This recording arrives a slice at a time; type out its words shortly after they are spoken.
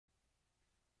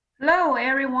Hello,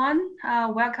 everyone.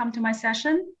 Welcome to my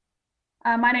session.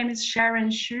 My name is Sharon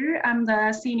Xu. I'm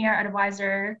the Senior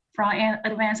Advisor from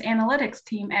Advanced Analytics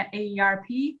team at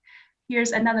AARP.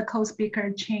 Here's another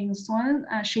co-speaker, Qing Sun.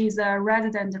 She's a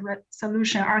resident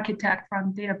solution architect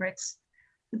from Databricks.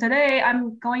 Today,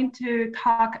 I'm going to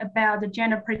talk about the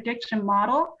gender prediction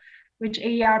model, which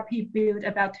AARP built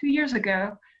about 2 years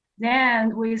ago.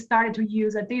 Then we started to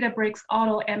use a Databricks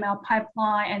AutoML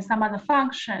pipeline and some other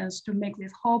functions to make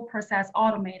this whole process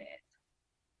automated.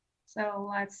 So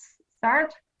let's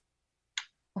start.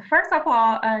 First of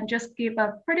all, just give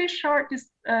a pretty short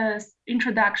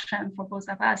introduction for both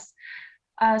of us.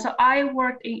 So I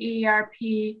worked in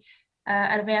AARP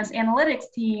Advanced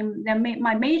Analytics team. Then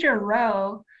my major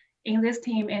role in this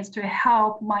team is to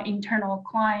help my internal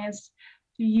clients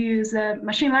to use a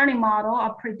machine learning model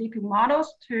or predictive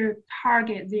models to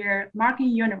target their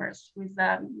marketing universe with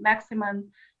the maximum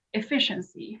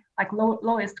efficiency, like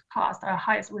lowest cost or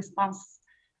highest responses.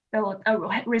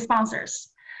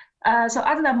 So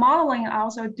other than modeling, I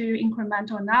also do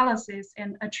incremental analysis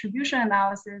and attribution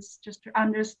analysis just to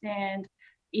understand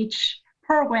each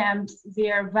program's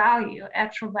their value,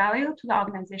 actual value to the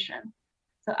organization.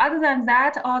 So other than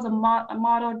that, all the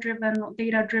model-driven,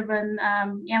 data-driven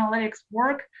analytics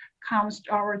work comes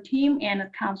to our team and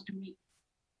it comes to me.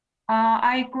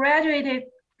 I graduated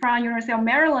from University of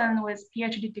Maryland with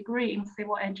PhD degree in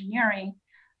civil engineering.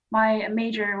 My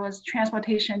major was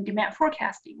transportation demand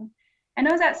forecasting. I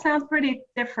know that sounds pretty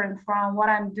different from what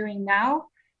I'm doing now,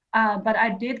 but I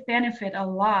did benefit a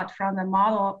lot from the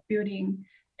model building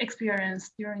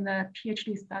experience during the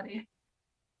PhD study.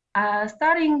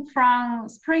 Starting from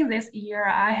spring this year,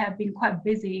 I have been quite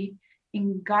busy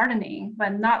in gardening,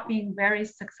 but not being very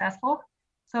successful.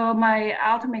 So my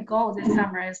ultimate goal this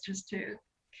summer is just to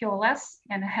kill less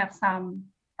and have some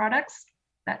products.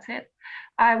 That's it.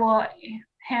 I will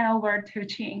hand over to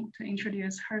Qing to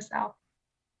introduce herself.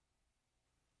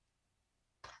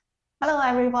 Hello,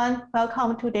 everyone.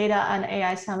 Welcome to Data and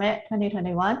AI Summit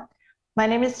 2021. My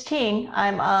name is Qing.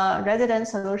 I'm a resident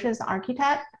solutions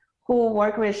architect who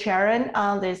work with Sharon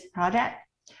on this project.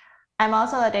 I'm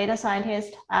also a data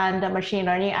scientist and a machine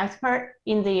learning expert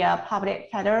in the public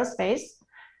federal space.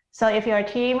 So if your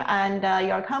team and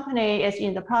your company is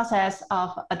in the process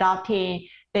of adopting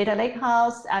data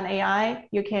lakehouse and AI,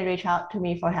 you can reach out to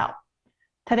me for help.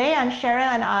 Today, Sharon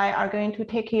and I are going to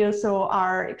take you through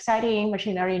our exciting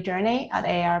machine learning journey at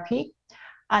AARP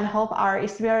and hope our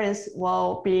experience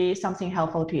will be something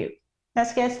helpful to you.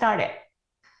 Let's get started.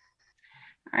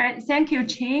 All right, thank you,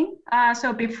 Qing.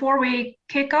 So before we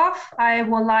kick off, I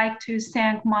would like to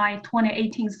thank my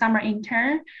 2018 summer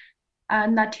intern,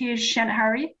 Natish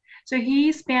Shanhari. So he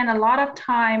spent a lot of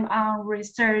time on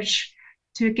research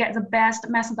to get the best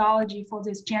methodology for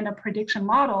this gender prediction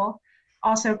model,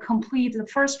 also complete the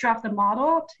first draft of the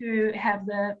model to have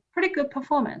the pretty good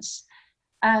performance.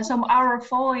 So our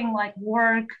following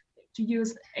work to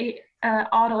use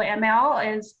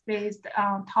AutoML is based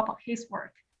on top of his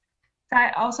work.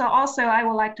 I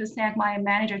would like to thank my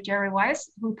manager, Jerry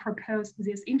Weiss, who proposed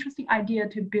this interesting idea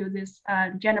to build this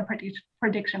gender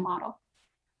prediction model.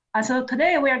 So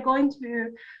today we are going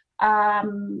to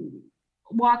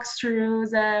walk through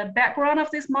the background of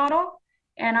this model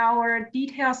and our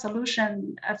detailed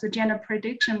solution of the gender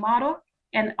prediction model,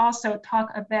 and also talk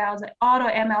about the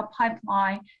AutoML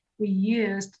pipeline we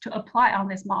used to apply on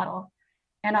this model,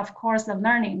 and of course the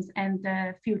learnings and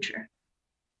the future.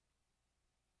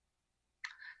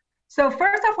 So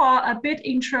first of all, a bit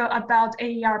intro about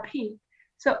AARP.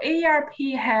 So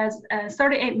AARP has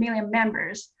 38 million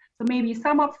members. So maybe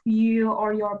some of you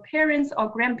or your parents or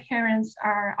grandparents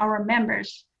are our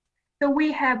members. So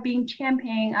we have been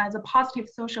championing the positive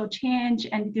social change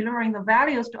and delivering the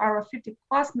values to our 50+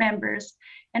 members,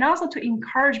 and also to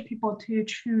encourage people to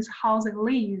choose how they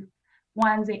live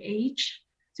when they age.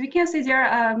 So you can see there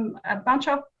are a bunch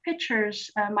of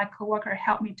pictures my coworker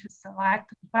helped me to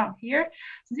select from here.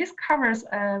 So this covers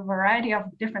a variety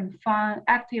of different fun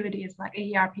activities like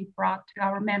AARP brought to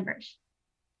our members.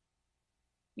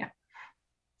 Yeah.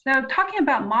 So talking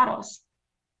about models,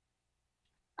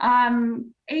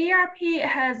 AARP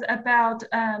has about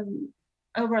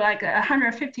over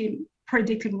 150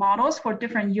 predictive models for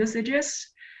different usages.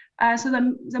 So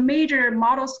the major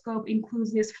model scope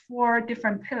includes these 4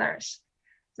 different pillars.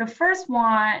 The first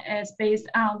one is based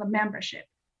on the membership.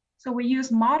 So we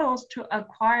use models to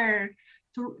acquire,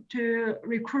 to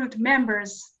recruit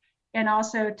members, and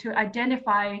also to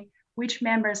identify which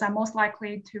members are most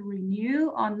likely to renew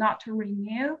or not to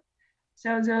renew.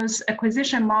 So those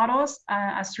acquisition models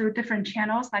are through different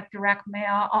channels like direct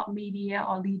mail, alt media,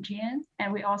 or lead gen,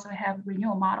 and we also have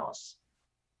renewal models.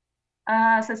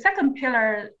 The second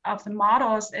pillar of the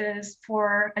models is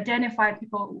for identifying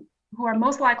people who are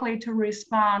most likely to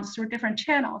respond through different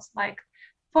channels, like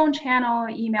phone channel,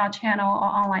 email channel, or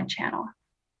online channel.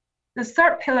 The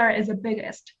third pillar is the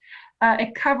biggest.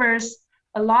 It covers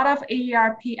a lot of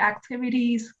AARP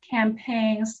activities,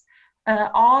 campaigns.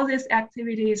 All these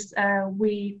activities,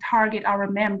 we target our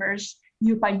members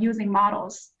by using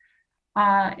models,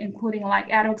 including like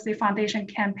advocacy foundation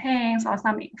campaigns or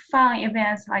some fun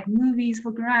events like movies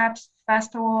for grown-ups,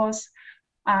 festivals,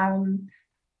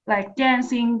 like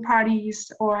dancing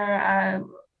parties, or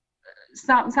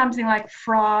something like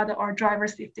fraud or driver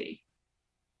safety.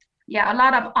 Yeah, a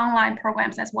lot of online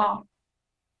programs as well.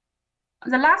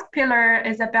 The last pillar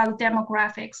is about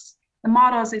demographics. The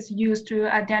models is used to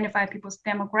identify people's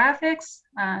demographics.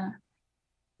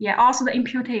 Yeah, also the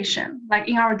imputation. Like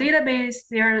in our database,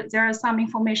 there is some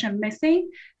information missing.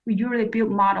 We usually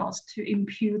build models to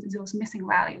impute those missing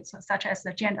values, such as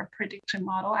the gender prediction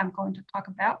model I'm going to talk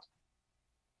about.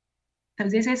 So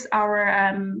this is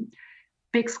our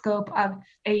big scope of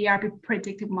AARP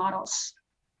predictive models.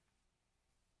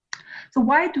 So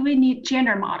why do we need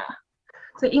gender model?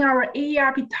 So in our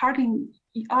AARP targeting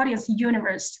audience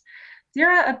universe,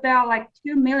 there are about like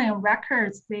 2 million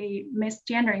records they miss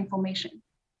gender information.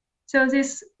 So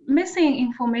this missing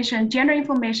information, gender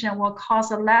information, will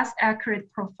cause a less accurate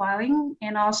profiling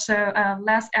and also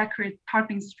less accurate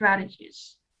targeting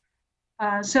strategies.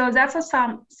 So that's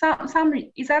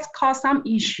that's caused some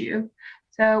issue.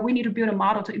 So we need to build a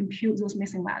model to impute those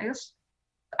missing values.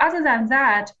 Other than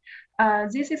that,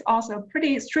 this is also a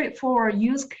pretty straightforward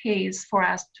use case for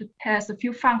us to test a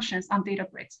few functions on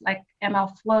Databricks, like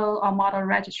ML flow or model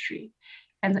registry,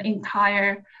 and the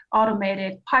entire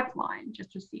automated pipeline,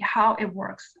 just to see how it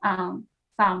works on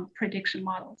some prediction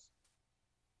models.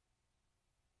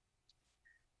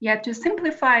 Yeah, to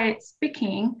simplify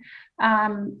speaking,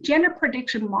 gender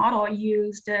prediction model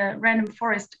used a random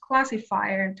forest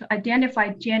classifier to identify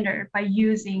gender by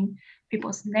using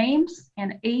people's names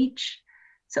and age.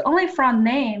 So only from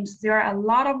names, there are a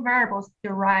lot of variables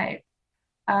derived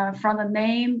from the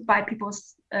name by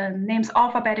people's names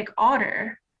alphabetic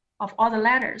order of all the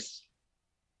letters.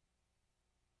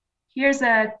 Here's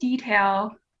a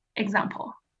detailed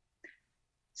example.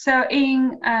 So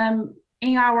in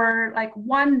our like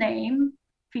one name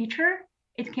feature,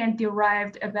 it can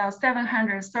derive about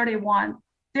 731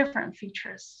 different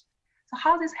features. So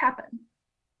how this happen?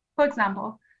 For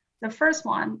example, the first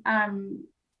one,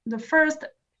 the first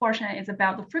portion is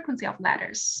about the frequency of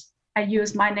letters. I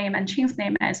use my name and Qing's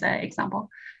name as an example.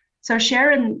 So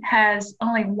Sharon has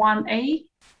only one A,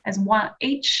 as one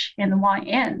H, and one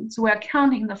N. So we're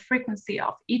counting the frequency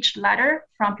of each letter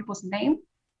from people's name.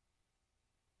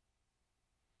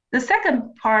 The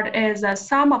second part is a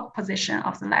sum of position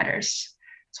of the letters.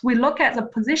 So we look at the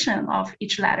position of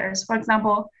each letters. For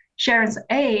example, Sharon's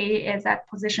A is at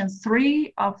position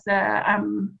 3 of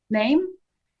the name,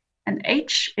 and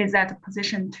H is at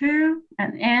position 2,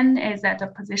 and N is at the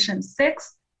position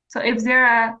 6. So if there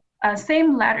are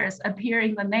same letters appear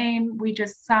in the name, we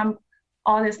just sum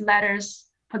all these letters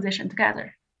position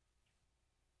together.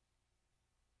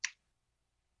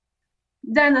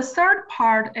 Then the third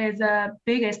part is the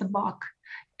biggest block.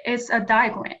 It's a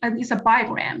diagram, it's a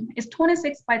bigram. It's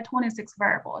 26 by 26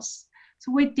 variables.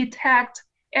 So we detect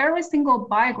every single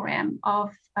bigram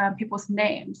of people's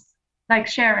names. Like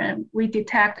Sharon, we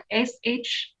detect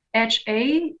SH,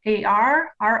 HA,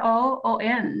 AR, RO,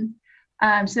 ON.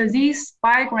 So these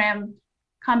bigram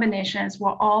combinations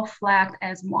were all flagged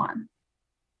as 1.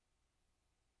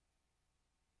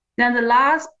 Then the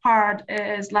last part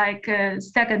is like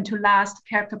second to last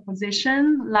character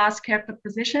position. Last character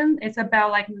position, it's about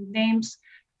like names,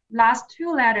 last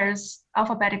 2 letters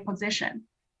alphabetic position.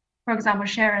 For example,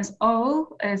 Sharon's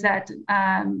O is at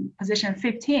position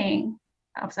 15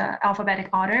 of the alphabetic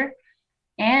order,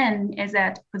 N is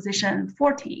at position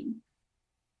 14.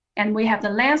 And we have the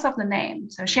length of the name.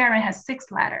 So Sharon has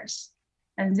 6 letters,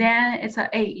 and then it's an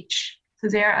age. So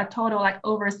there are a total like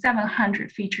over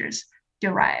 700 features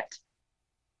derived.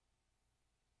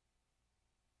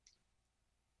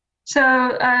 So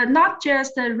not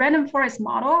just the random forest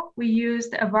model, we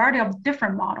used a variety of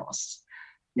different models.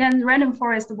 Then random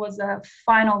forest was a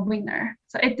final winner.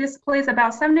 So it displays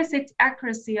about 76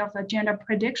 accuracy of the gender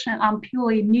prediction on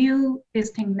purely new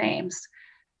distinct names.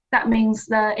 That means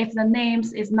that if the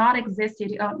names is not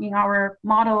existed in our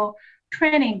model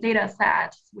training data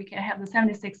set, we can have the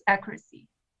 76 accuracy.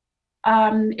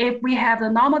 If we have the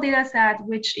normal data set,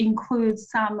 which includes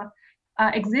some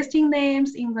existing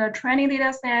names in the training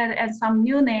data set and some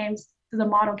new names, the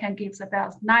model can give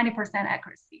about 90%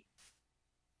 accuracy.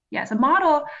 Yes, a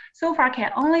model so far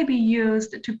can only be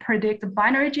used to predict the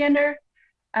binary gender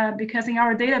because in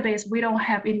our database, we don't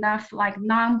have enough like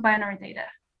non-binary data.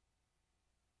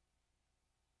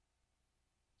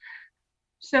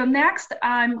 So next,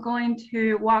 I'm going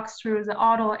to walk through the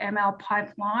AutoML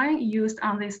pipeline used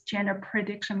on this gender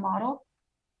prediction model.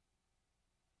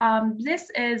 This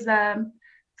is a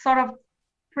sort of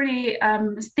pretty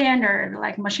standard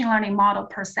like machine learning model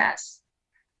process.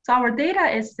 So our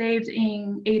data is saved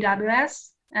in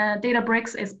AWS.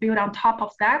 Databricks is built on top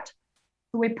of that.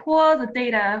 So we pull the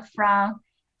data from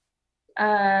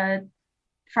our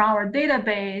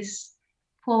database,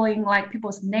 pulling like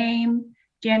people's name,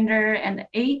 gender, and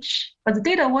age, but the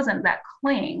data wasn't that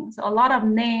clean. So a lot of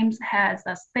names has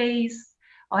a space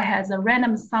or has a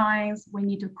random signs. We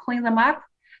need to clean them up.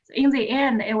 So in the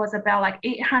end, it was about like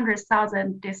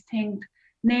 800,000 distinct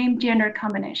name gender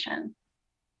combination.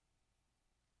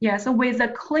 Yeah, so with a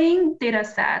clean data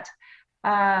set,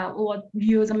 we'll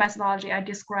use a methodology I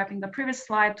described in the previous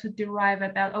slide to derive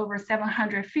about over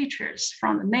 700 features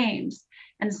from the names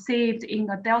and saved in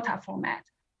a delta format.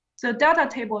 So delta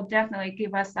table definitely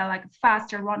give us a like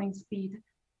faster running speed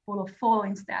for the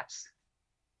following steps.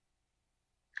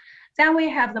 Then we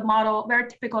have the model, very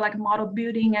typical like model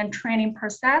building and training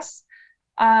process.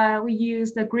 We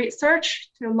use the grid search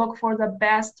to look for the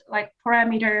best like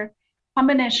parameter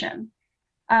combination.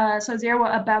 So there were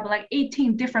about like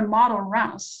 18 different model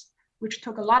runs, which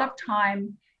took a lot of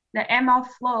time. The ML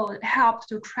flow helped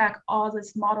to track all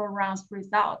these model runs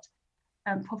result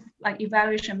and like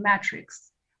evaluation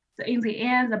metrics. So in the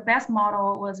end, the best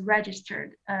model was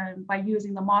registered by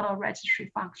using the model registry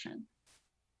function.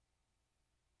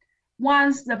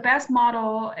 Once the best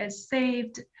model is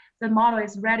saved, the model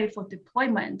is ready for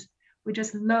deployment. We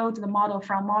just load the model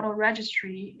from model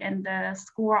registry and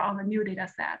score on the new data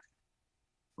set.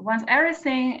 Once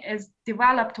everything is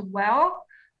developed well,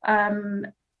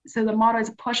 so the model is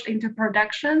pushed into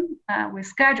production, we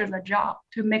schedule the job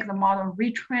to make the model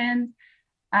retrain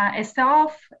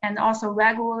itself and also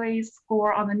regularly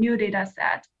score on the new data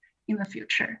set in the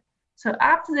future. So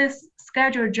after this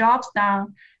scheduled job's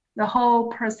done, the whole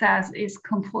process is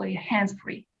completely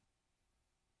hands-free.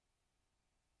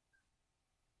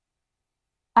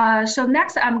 So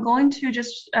next, I'm going to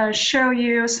just show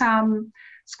you some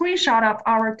screenshot of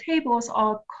our tables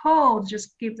or code,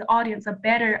 just give the audience a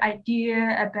better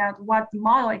idea about what the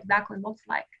model exactly looks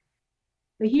like.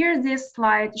 So here, this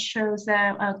slide shows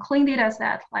a clean data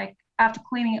set. Like after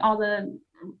cleaning all the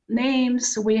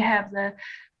names, we have the,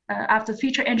 after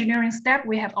feature engineering step,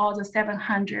 we have all the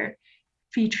 700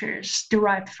 features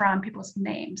derived from people's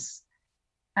names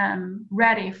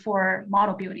ready for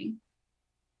model building.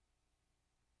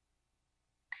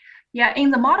 Yeah,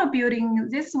 in the model building,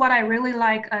 this is what I really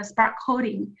like, Spark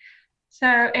coding.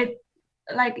 So it,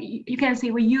 like you can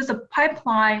see, we use a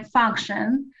pipeline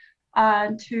function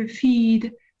to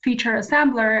feed feature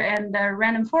assembler and the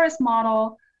random forest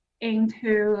model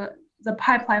into the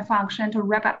pipeline function to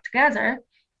wrap up together.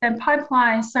 Then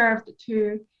pipeline served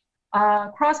to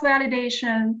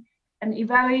cross-validation and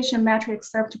evaluation metrics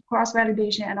served to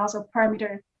cross-validation and also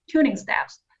parameter tuning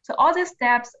steps. So all these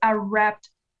steps are wrapped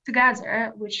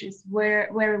together, which is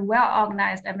very well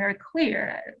organized and very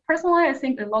clear. Personally, I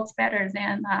think it looks better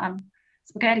than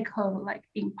spaghetti code like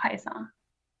in Python.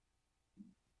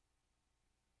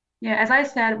 Yeah, as I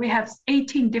said, we have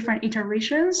 18 different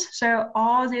iterations. So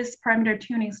all these parameter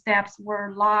tuning steps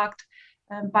were logged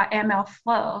by ML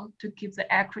flow to give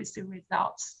the accuracy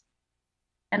results.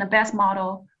 And the best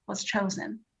model was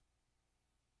chosen.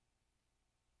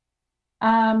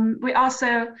 We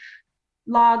also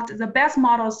logged the best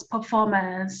model's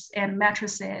performance and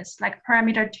matrices, like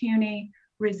parameter tuning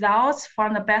results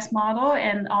from the best model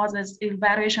and all these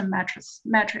evaluation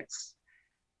metrics.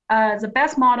 The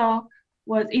best model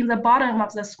was in the bottom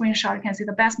of the screenshot. You can see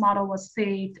the best model was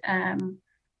saved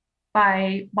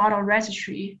by model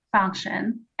registry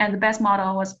function, and the best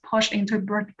model was pushed into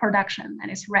production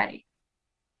and it's ready.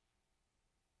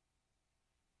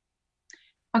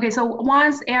 Okay, so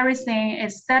once everything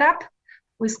is set up,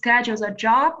 we schedule the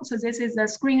job. So this is a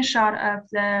screenshot of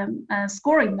the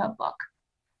scoring notebook.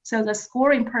 So the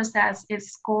scoring process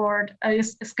is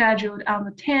scheduled on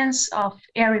the 10th of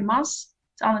every month.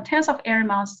 So on the 10th of every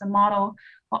month, the model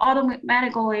will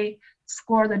automatically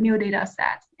score the new data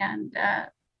set and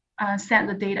send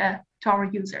the data to our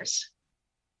users.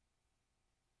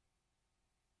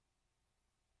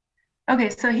 Okay,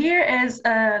 so here is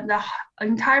the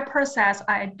entire process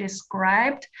I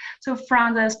described. So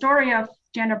from the story of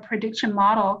gender prediction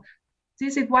model,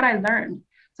 this is what I learned.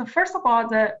 So first of all,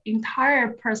 the entire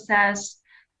process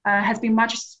has been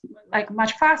much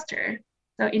faster.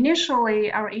 So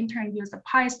initially, our intern used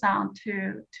Python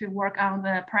to work on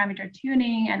the parameter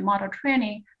tuning and model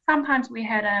training. Sometimes we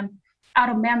had an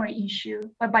out-of-memory issue,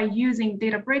 but by using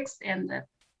Databricks and the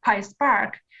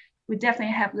PySpark, we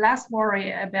definitely have less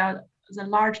worry about the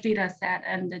large data set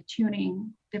and the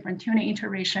different tuning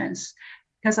iterations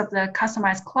because of the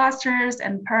customized clusters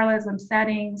and parallelism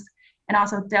settings, and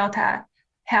also Delta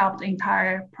helped the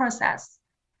entire process.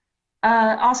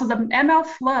 Also, the ML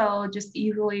flow just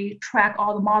easily track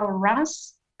all the model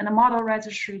runs, and the model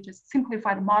registry just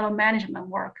simplify the model management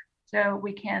work, so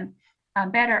we can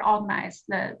better organize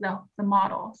the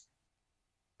models.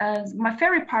 My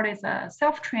favorite part is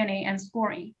self-training and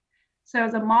scoring. So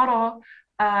the model,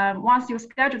 once you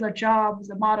schedule the job,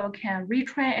 the model can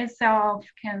retrain itself,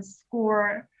 can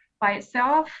score by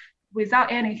itself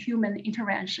without any human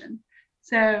intervention.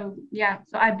 So yeah,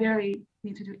 so I barely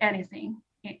need to do anything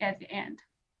at the end.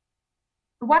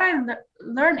 What I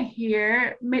learned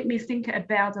here made me think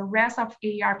about the rest of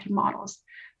AARP models.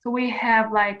 So we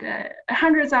have like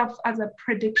hundreds of other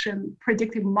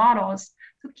predictive models.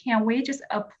 So can we just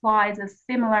apply the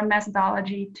similar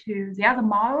methodology to the other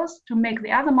models to make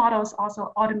the other models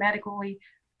also automatically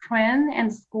train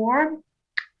and score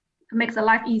to make the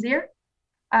life easier?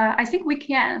 I think we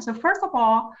can. So first of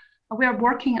all, we are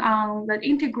working on the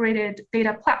integrated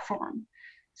data platform.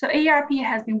 So AARP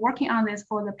has been working on this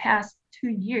for the past 2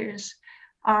 years.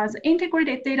 The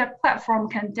integrated data platform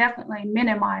can definitely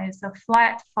minimize the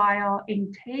flat file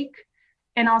intake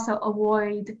and also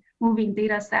avoid moving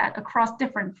data set across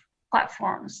different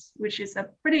platforms, which is a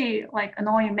pretty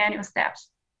annoying manual steps.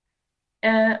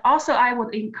 Also, I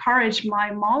would encourage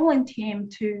my modeling team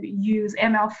to use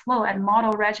ML flow and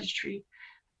model registry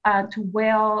to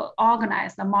well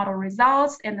organize the model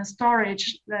results and the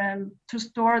storage to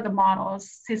store the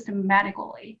models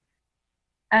systematically.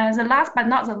 The last but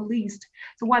not the least,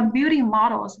 so when building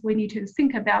models, we need to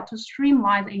think about to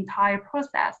streamline the entire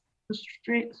process,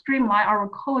 to streamline our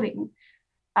coding.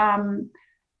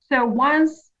 So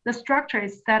once the structure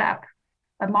is set up,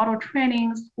 the model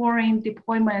training, scoring,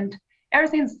 deployment,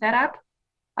 everything is set up,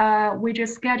 we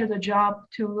just schedule the job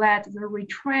to let the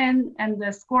retrain and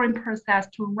the scoring process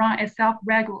to run itself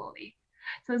regularly.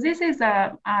 So this is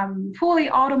a fully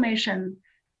automation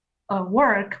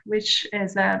work, which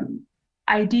is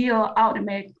ideal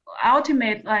ultimate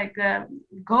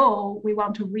goal we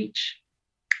want to reach.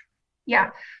 Yeah,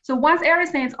 so once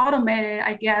everything is automated,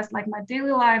 I guess like my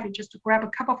daily life is just to grab a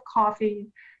cup of coffee,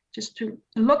 just to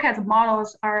look at the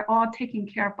models are all taken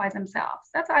care of by themselves.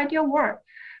 That's the ideal world.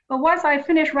 But once I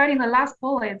finish writing the last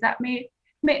bullet, that made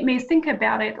me think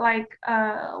about it, like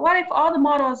what if all the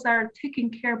models are taken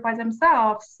care of by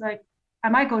themselves? Like,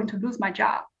 am I going to lose my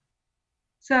job?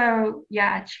 So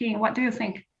yeah, Qing, what do you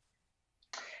think?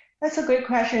 That's a great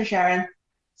question, Sharon.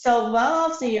 So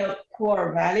one of the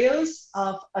core values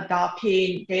of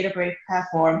adopting Databricks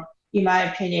platform, in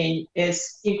my opinion,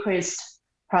 is increased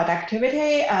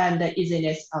productivity and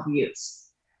easiness of use.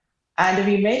 And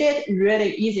we made it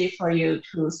really easy for you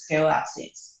to scale up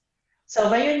things. So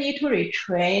when you need to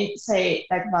retrain, say,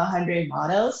 like 100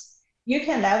 models, you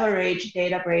can leverage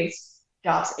Databricks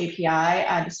jobs API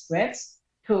and scripts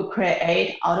to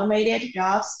create automated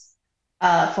jobs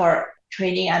for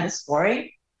training and scoring,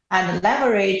 and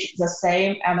leverage the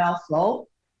same ML flow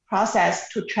process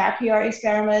to track your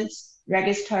experiments,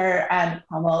 register, and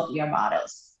promote your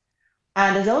models.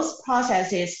 And those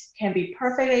processes can be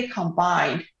perfectly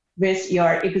combined with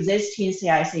your existing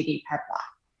CI/CD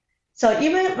pipeline. So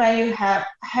even when you have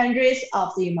hundreds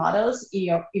of the models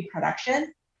in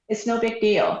production, it's no big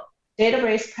deal.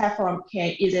 Databricks platform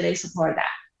can easily support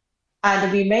that.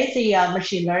 And we made the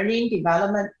machine learning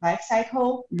development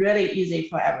lifecycle really easy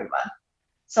for everyone.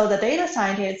 So the data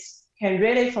scientists can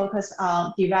really focus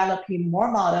on developing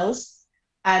more models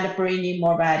and bringing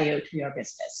more value to your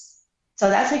business. So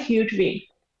that's a huge win.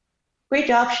 Great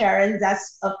job, Sharon.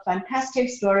 That's a fantastic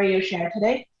story you shared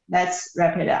today. Let's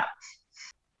wrap it up.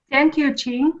 Thank you,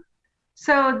 Qing.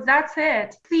 So that's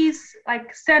it. Please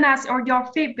send us your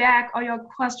feedback or your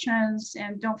questions,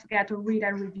 and don't forget to read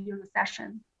and review the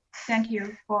session. Thank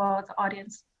you for the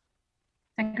audience.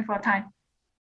 Thank you for your time.